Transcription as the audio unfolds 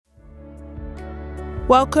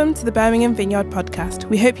Welcome to the Birmingham Vineyard podcast.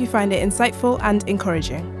 We hope you find it insightful and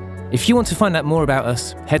encouraging. If you want to find out more about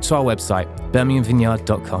us, head to our website,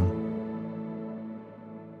 birminghamvineyard.com.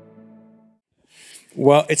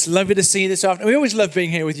 Well, it's lovely to see you this afternoon. We always love being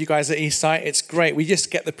here with you guys at Eastside. It's great. We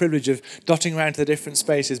just get the privilege of dotting around to the different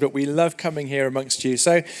spaces, but we love coming here amongst you.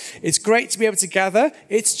 So it's great to be able to gather.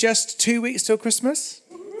 It's just 2 weeks till Christmas.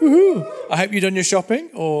 Woohoo! I hope you've done your shopping.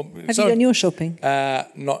 Have you done your shopping?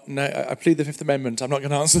 No, I plead the Fifth Amendment. I'm not going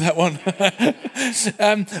to answer that one.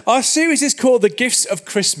 Our series is called The Gifts of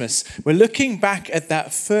Christmas. We're looking back at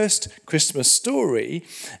that first Christmas story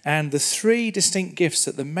and the three distinct gifts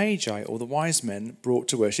that the Magi, or the wise men, brought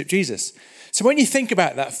to worship Jesus. So when you think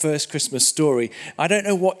about that first Christmas story, I don't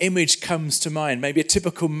know what image comes to mind. Maybe a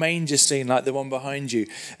typical manger scene like the one behind you.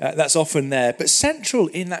 That's often there. But central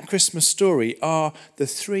in that Christmas story are the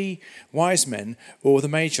three wise men, or the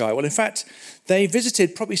Magi. Well, in fact, they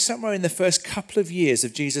visited probably somewhere in the first couple of years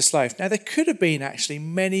of Jesus' life. Now, there could have been actually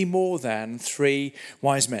many more than three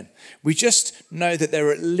wise men. We just know that there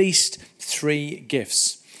are at least three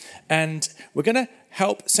gifts. And we're going to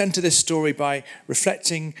help centre this story by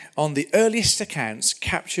reflecting on the earliest accounts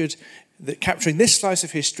capturing this slice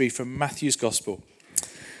of history from Matthew's Gospel.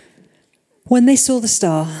 When they saw the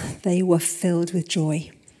star, they were filled with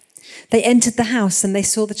joy. They entered the house and they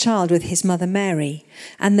saw the child with his mother Mary,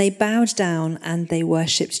 and they bowed down and they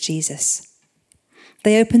worshipped Jesus.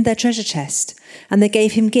 They opened their treasure chest and they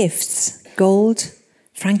gave him gifts: gold,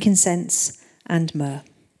 frankincense, and myrrh.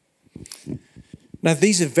 Now,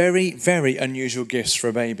 these are very, very unusual gifts for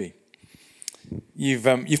a baby. You've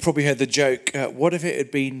probably heard the joke, what if it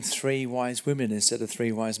had been three wise women instead of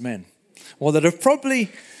three wise men? Well, they'd have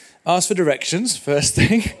probably asked for directions, first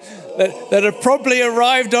thing. They'd have probably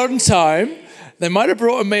arrived on time. They might have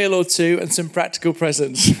brought a meal or two and some practical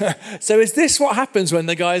presents. So is this what happens when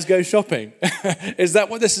the guys go shopping? Is that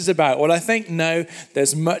what this is about? Well, I think no,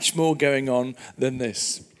 there's much more going on than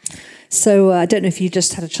this. So I don't know if you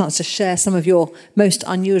just had a chance to share some of your most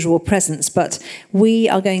unusual presents, but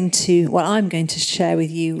I'm going to share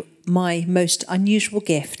with you my most unusual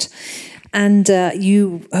gift. And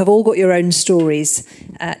you have all got your own stories.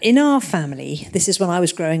 In our family, this is when I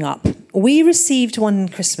was growing up, we received one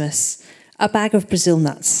Christmas a bag of Brazil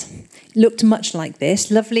nuts. Looked much like this,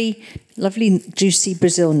 lovely, juicy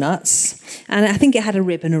Brazil nuts. And I think it had a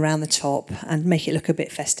ribbon around the top and make it look a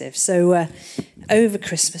bit festive. So over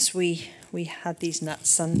Christmas, we had these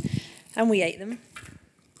nuts and we ate them.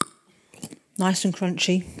 Nice and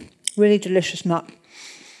crunchy, really delicious nut.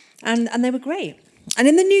 And they were great. And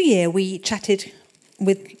in the new year, we chatted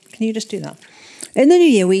with, can you just do that? In the new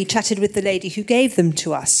year, we chatted with the lady who gave them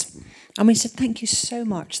to us. And we said, thank you so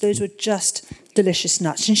much. Those were just delicious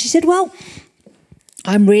nuts. And she said, well,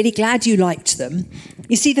 I'm really glad you liked them.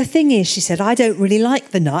 You see, the thing is, she said, I don't really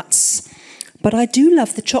like the nuts, but I do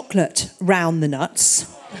love the chocolate round the nuts.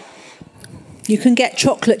 You can get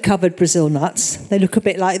chocolate-covered Brazil nuts. They look a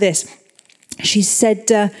bit like this. She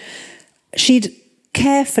said she'd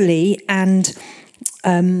carefully and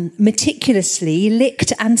meticulously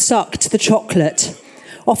licked and sucked the chocolate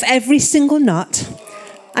off every single nut.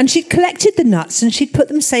 And she'd collected the nuts and she'd put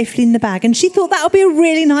them safely in the bag. And she thought that would be a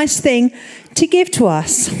really nice thing to give to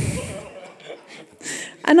us.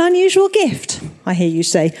 An unusual gift, I hear you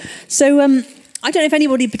say. So I don't know if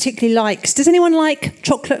anybody particularly likes. Does anyone like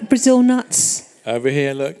chocolate Brazil nuts? Over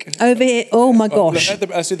here, look. Over here. Oh, my gosh. Look,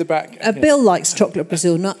 let's do the back. Bill likes chocolate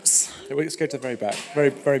Brazil nuts. Let's go to the very back. Very,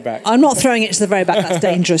 very back. I'm not throwing it to the very back. That's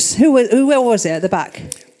dangerous. Where was it at the back?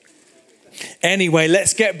 Anyway,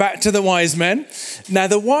 let's get back to the wise men. Now,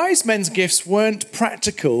 the wise men's gifts weren't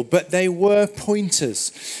practical, but they were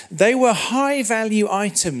pointers. They were high-value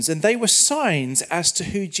items, and they were signs as to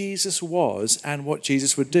who Jesus was and what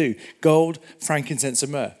Jesus would do. Gold, frankincense,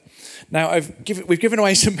 and myrrh. Now, we've given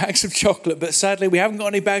away some bags of chocolate, but sadly, we haven't got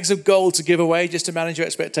any bags of gold to give away, just to manage your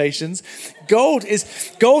expectations. Gold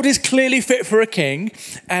is clearly fit for a king,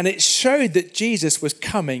 and it showed that Jesus was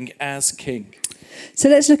coming as king. So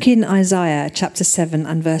let's look in Isaiah chapter 7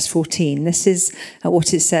 and verse 14. This is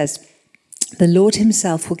what it says. The Lord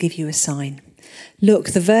himself will give you a sign.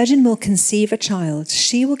 Look, the virgin will conceive a child.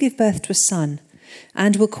 She will give birth to a son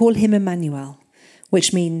and will call him Emmanuel,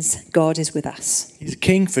 which means God is with us. He's a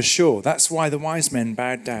king for sure. That's why the wise men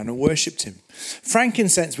bowed down and worshipped him.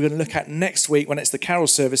 Frankincense we're going to look at next week when it's the carol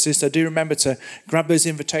services. So do remember to grab those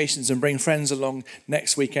invitations and bring friends along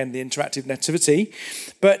next weekend, the interactive nativity.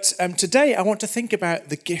 But today I want to think about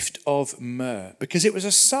the gift of myrrh, because it was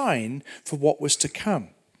a sign for what was to come.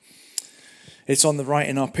 It's on the right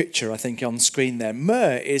in our picture, I think, on screen there.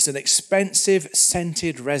 Myrrh is an expensive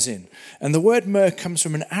scented resin. And the word myrrh comes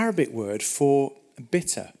from an Arabic word for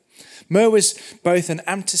bitter. Myrrh was both an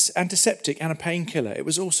antiseptic and a painkiller. It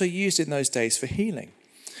was also used in those days for healing.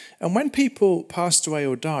 And when people passed away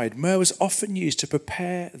or died, myrrh was often used to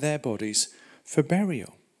prepare their bodies for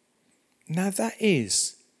burial. Now that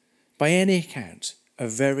is, by any account, a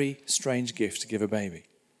very strange gift to give a baby,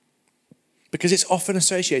 because it's often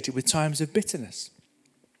associated with times of bitterness.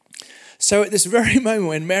 So at this very moment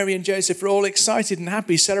when Mary and Joseph are all excited and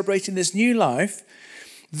happy, celebrating this new life,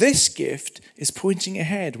 this gift is pointing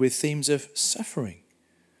ahead with themes of suffering,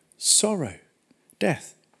 sorrow,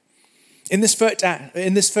 death. In this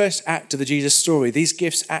first act of the Jesus story, these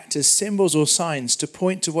gifts act as symbols or signs to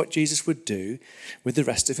point to what Jesus would do with the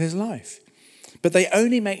rest of his life. But they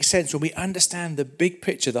only make sense when we understand the big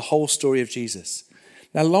picture, the whole story of Jesus.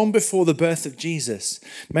 Now, long before the birth of Jesus,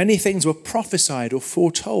 many things were prophesied or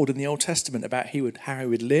foretold in the Old Testament about how he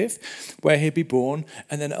would live, where he'd be born,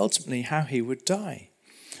 and then ultimately how he would die.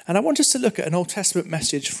 And I want us to look at an Old Testament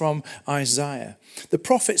message from Isaiah. The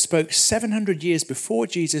prophet spoke 700 years before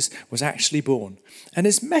Jesus was actually born. And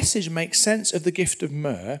his message makes sense of the gift of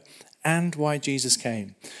myrrh and why Jesus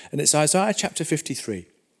came. And it's Isaiah chapter 53.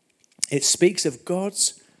 It speaks of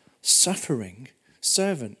God's suffering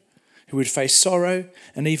servant who would face sorrow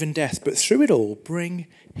and even death, but through it all bring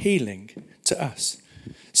healing to us.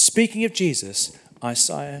 Speaking of Jesus,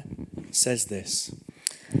 Isaiah says this: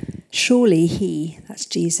 Surely he, that's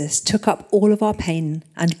Jesus, took up all of our pain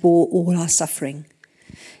and bore all our suffering.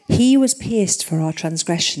 He was pierced for our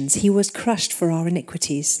transgressions, he was crushed for our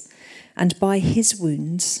iniquities, and by his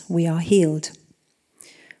wounds we are healed.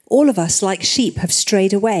 All of us, like sheep, have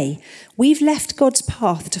strayed away. We've left God's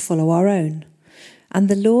path to follow our own, and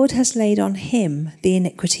the Lord has laid on him the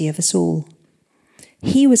iniquity of us all.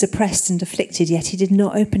 He was oppressed and afflicted, yet he did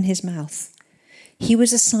not open his mouth. He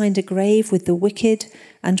was assigned a grave with the wicked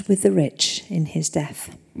and with the rich in his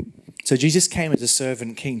death. So Jesus came as a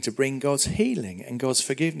servant king to bring God's healing and God's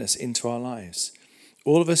forgiveness into our lives.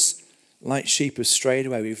 All of us, like sheep, have strayed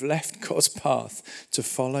away. We've left God's path to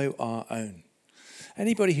follow our own.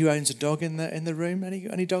 Anybody who owns a dog in the room?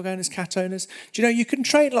 Any dog owners, cat owners? Do you know you can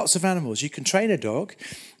train lots of animals? You can train a dog,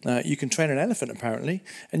 you can train an elephant apparently,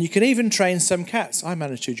 and you can even train some cats. I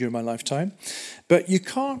managed to during my lifetime. But you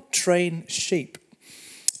can't train sheep.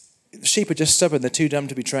 Sheep are just stubborn. They're too dumb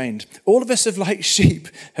to be trained. All of us, like sheep,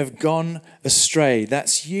 have gone astray.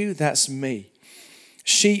 That's you, that's me.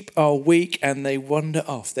 Sheep are weak and they wander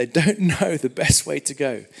off. They don't know the best way to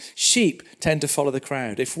go. Sheep tend to follow the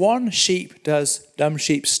crowd. If one sheep does dumb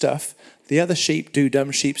sheep stuff, the other sheep do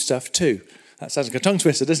dumb sheep stuff too. That sounds like a tongue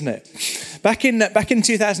twister, doesn't it? Back in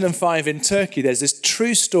 2005 in Turkey, there's this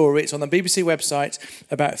true story. It's on the BBC website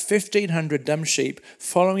about 1,500 dumb sheep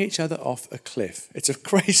following each other off a cliff. It's a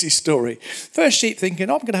crazy story. First sheep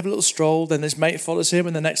thinking, I'm going to have a little stroll. Then this mate follows him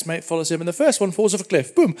and the next mate follows him. And the first one falls off a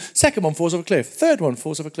cliff. Boom. Second one falls off a cliff. Third one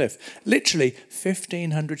falls off a cliff. Literally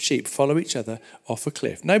 1,500 sheep follow each other off a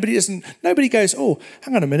cliff. Nobody goes, oh,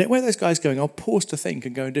 hang on a minute. Where are those guys going? I'll pause to think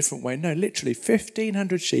and go a different way. No, literally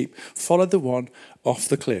 1,500 sheep followed the one off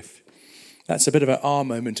the cliff. That's a bit of an ah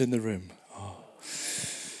moment in the room. Oh.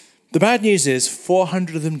 The bad news is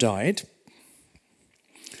 400 of them died.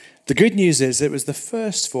 The good news is it was the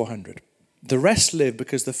first 400. The rest lived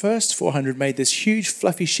because the first 400 made this huge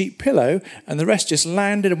fluffy sheep pillow and the rest just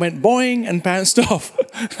landed and went boing and bounced off.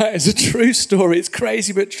 That is a true story. It's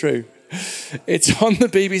crazy but true. It's on the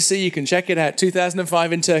BBC. You can check it out.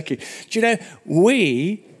 2005 in Turkey. Do you know,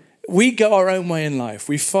 we go our own way in life.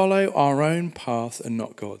 We follow our own path and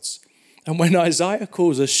not God's. And when Isaiah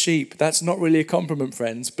calls us sheep, that's not really a compliment,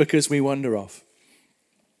 friends, because we wander off.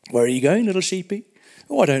 Where are you going, little sheepy?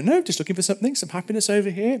 Oh, I don't know. Just looking for something, some happiness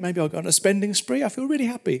over here. Maybe I'll go on a spending spree. I feel really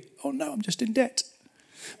happy. Oh no, I'm just in debt.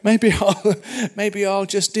 Maybe I'll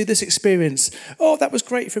just do this experience. Oh, that was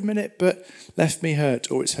great for a minute, but left me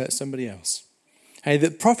hurt, or it's hurt somebody else. Hey,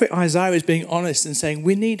 the prophet Isaiah is being honest and saying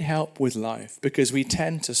we need help with life because we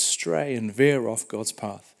tend to stray and veer off God's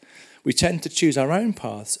path. We tend to choose our own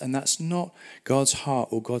paths, and that's not God's heart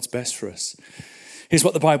or God's best for us. Here's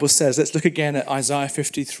what the Bible says. Let's look again at Isaiah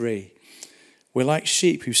 53. We're like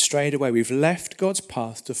sheep who strayed away. We've left God's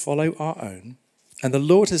path to follow our own, and the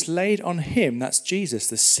Lord has laid on him, that's Jesus,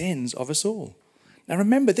 the sins of us all. Now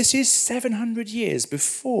remember, this is 700 years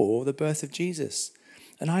before the birth of Jesus.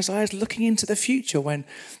 And Isaiah is looking into the future when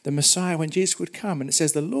the Messiah, when Jesus would come. And it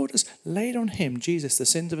says, the Lord has laid on him, Jesus, the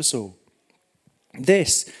sins of us all.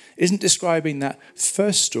 This isn't describing that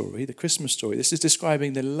first story, the Christmas story. This is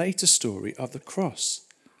describing the later story of the cross.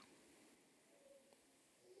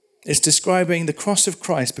 It's describing the cross of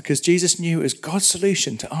Christ because Jesus knew it was God's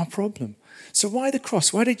solution to our problem. So why the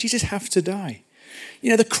cross? Why did Jesus have to die? You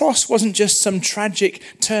know, the cross wasn't just some tragic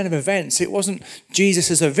turn of events. It wasn't Jesus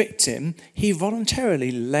as a victim. He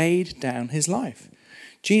voluntarily laid down his life.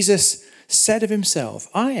 Jesus said of himself,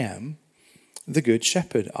 I am the good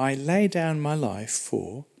shepherd. I lay down my life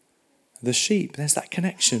for the sheep. There's that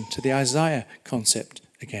connection to the Isaiah concept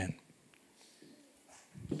again.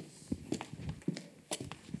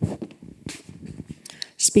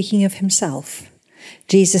 Speaking of himself,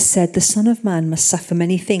 Jesus said, the Son of Man must suffer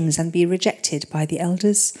many things and be rejected by the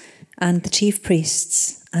elders and the chief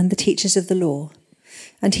priests and the teachers of the law,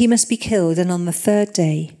 and he must be killed and on the third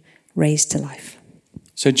day raised to life.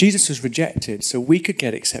 So Jesus was rejected so we could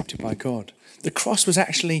get accepted by God. The cross was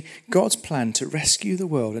actually God's plan to rescue the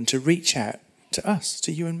world and to reach out to us,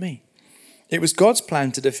 to you and me. It was God's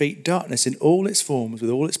plan to defeat darkness in all its forms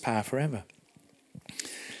with all its power forever.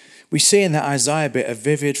 We see in that Isaiah bit a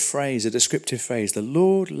vivid phrase, a descriptive phrase. The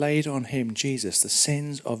Lord laid on him, Jesus, the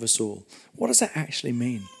sins of us all. What does that actually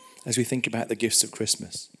mean as we think about the gifts of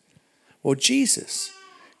Christmas? Well, Jesus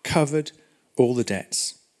covered all the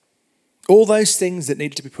debts. All those things that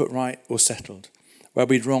needed to be put right or settled. Where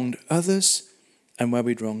we'd wronged others and where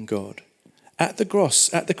we'd wronged God. At the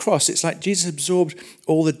cross, it's like Jesus absorbed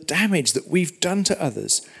all the damage that we've done to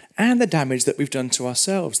others and the damage that we've done to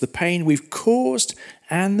ourselves, the pain we've caused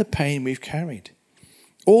and the pain we've carried.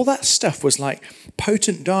 All that stuff was like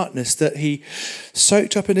potent darkness that he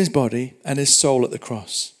soaked up in his body and his soul at the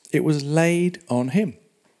cross. It was laid on him.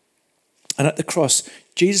 And at the cross,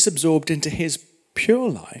 Jesus absorbed into his pure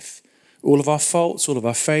life all of our faults, all of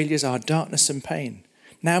our failures, our darkness and pain.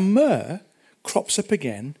 Now, myrrh crops up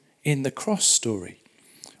again in the cross story.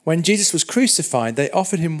 When Jesus was crucified, they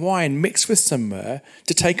offered him wine mixed with some myrrh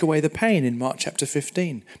to take away the pain in Mark chapter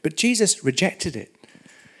 15. But Jesus rejected it.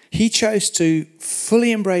 He chose to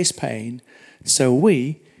fully embrace pain so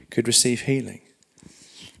we could receive healing.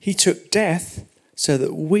 He took death so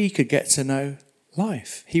that we could get to know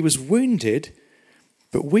life. He was wounded,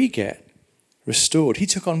 but we get restored. He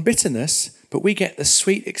took on bitterness, but we get the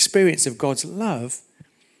sweet experience of God's love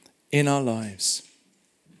in our lives.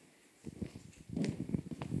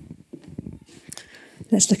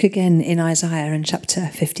 Let's look again in Isaiah in chapter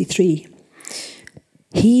 53.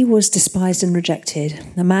 He was despised and rejected,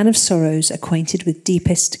 a man of sorrows, acquainted with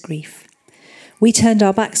deepest grief. We turned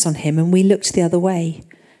our backs on him and we looked the other way,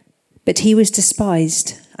 but he was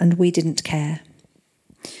despised and we didn't care.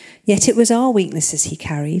 Yet it was our weaknesses he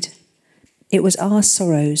carried. It was our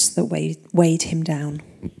sorrows that weighed him down.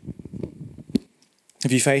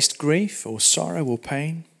 Have you faced grief or sorrow or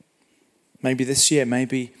pain? Maybe this year,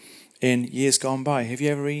 maybe in years gone by. Have you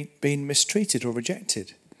ever been mistreated or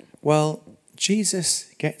rejected? Well,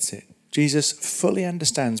 Jesus gets it. Jesus fully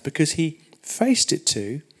understands because he faced it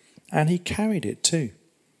too and he carried it too.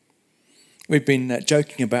 We've been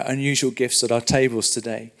joking about unusual gifts at our tables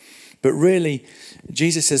today. But really,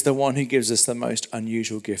 Jesus is the one who gives us the most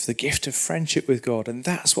unusual gift, the gift of friendship with God. And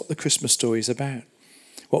that's what the Christmas story is about.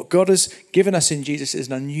 What God has given us in Jesus is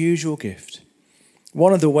an unusual gift.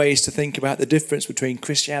 One of the ways to think about the difference between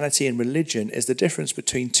Christianity and religion is the difference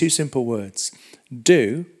between two simple words,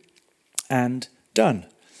 do and done.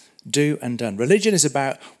 Do and done. Religion is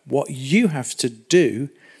about what you have to do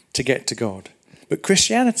to get to God. But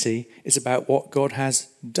Christianity is about what God has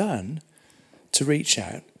done to reach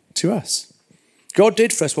out to us. God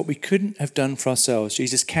did for us what we couldn't have done for ourselves.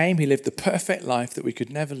 Jesus came, he lived the perfect life that we could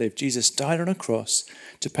never live. Jesus died on a cross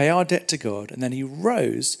to pay our debt to God, and then he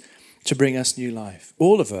rose to bring us new life.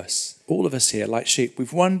 All of us here, like sheep,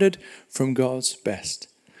 we've wandered from God's best.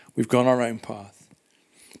 We've gone our own path.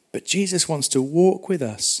 But Jesus wants to walk with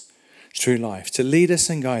us through life, to lead us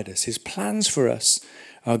and guide us. His plans for us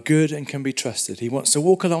are good and can be trusted. He wants to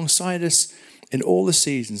walk alongside us in all the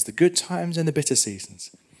seasons, the good times and the bitter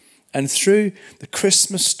seasons. And through the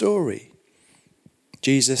Christmas story,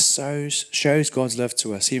 Jesus shows God's love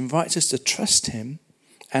to us. He invites us to trust him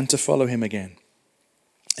and to follow him again.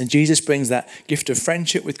 And Jesus brings that gift of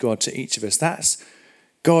friendship with God to each of us. That's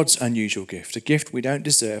God's unusual gift, a gift we don't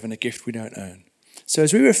deserve and a gift we don't earn. So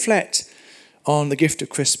as we reflect on the gift of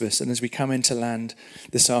Christmas and as we come into land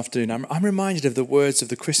this afternoon, I'm reminded of the words of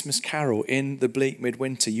the Christmas carol in the bleak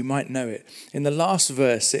midwinter. You might know it. In the last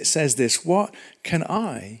verse, it says this, "What can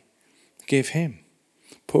I give him,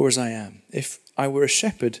 poor as I am? If I were a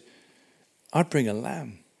shepherd, I'd bring a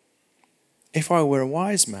lamb. If I were a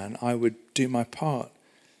wise man, I would do my part.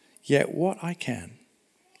 Yet what I can,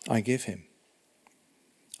 I give him.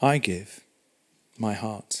 I give my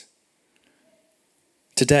heart."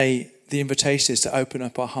 Today, the invitation is to open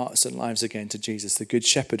up our hearts and lives again to Jesus, the good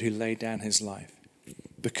shepherd who laid down his life.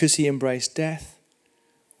 Because he embraced death,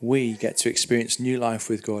 we get to experience new life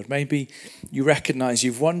with God. Maybe you recognize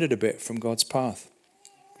you've wandered a bit from God's path.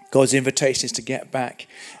 God's invitation is to get back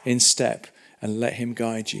in step and let him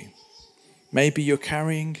guide you. Maybe you're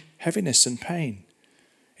carrying heaviness and pain.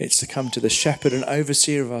 It's to come to the shepherd and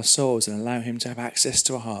overseer of our souls and allow him to have access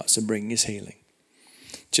to our hearts and bring his healing.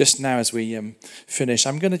 Just now as we finish,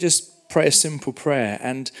 I'm going to just pray a simple prayer.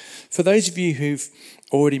 And for those of you who've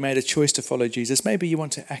already made a choice to follow Jesus, maybe you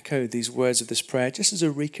want to echo these words of this prayer just as a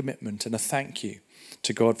recommitment and a thank you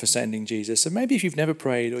to God for sending Jesus. And maybe if you've never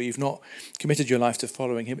prayed or you've not committed your life to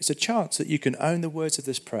following him, it's a chance that you can own the words of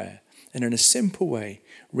this prayer and in a simple way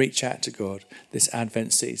reach out to God this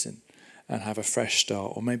Advent season and have a fresh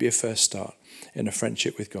start, or maybe a first start in a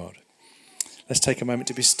friendship with God. Let's take a moment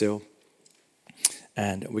to be still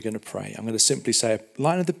and we're going to pray. I'm going to simply say a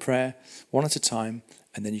line of the prayer one at a time,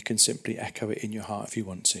 and then you can simply echo it in your heart if you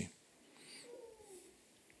want to.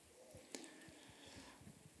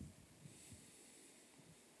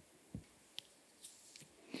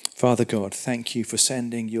 Father God, thank you for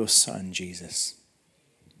sending your Son, Jesus.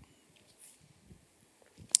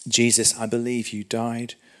 Jesus, I believe you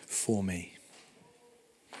died for me.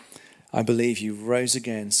 I believe you rose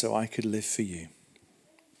again so I could live for you.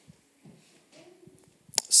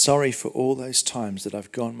 Sorry for all those times that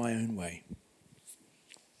I've gone my own way.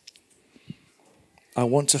 I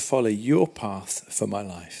want to follow your path for my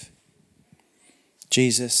life.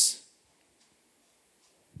 Jesus,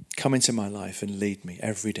 come into my life and lead me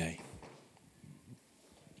every day.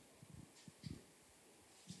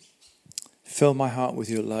 Fill my heart with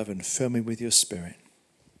your love and fill me with your spirit.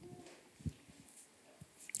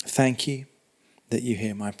 Thank you that you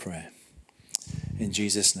hear my prayer. In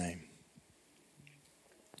Jesus' name,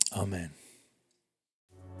 amen.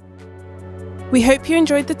 We hope you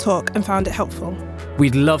enjoyed the talk and found it helpful.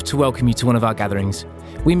 We'd love to welcome you to one of our gatherings.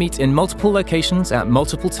 We meet in multiple locations at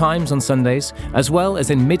multiple times on Sundays, as well as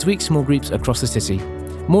in midweek small groups across the city.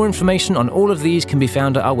 More information on all of these can be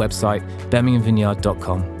found at our website,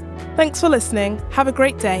 birminghamvineyard.com. Thanks for listening. Have a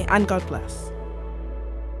great day and God bless.